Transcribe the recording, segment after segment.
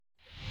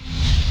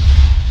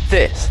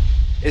This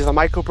is the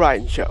Michael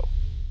Brighton Show.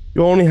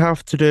 You only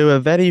have to do a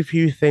very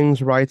few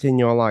things right in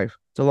your life,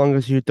 so long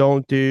as you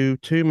don't do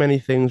too many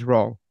things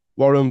wrong.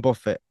 Warren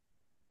Buffett.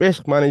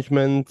 Risk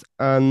management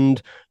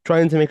and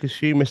trying to make as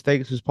few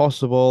mistakes as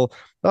possible,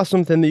 that's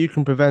something that you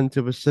can prevent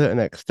to a certain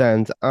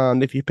extent.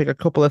 And if you pick a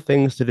couple of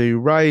things to do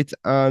right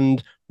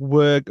and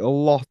work a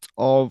lot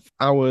of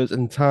hours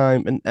and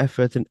time and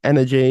effort and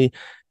energy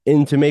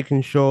into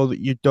making sure that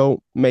you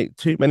don't make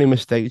too many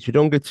mistakes, you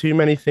don't get too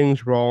many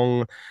things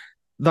wrong,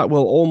 that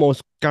will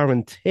almost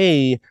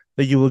guarantee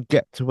that you will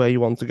get to where you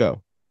want to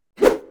go.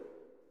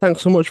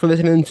 Thanks so much for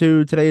listening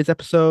to today's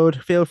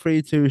episode. Feel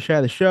free to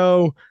share the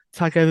show,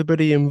 tag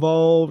everybody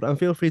involved, and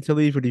feel free to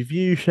leave a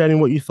review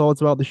sharing what you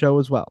thought about the show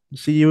as well.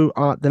 See you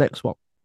at the next one.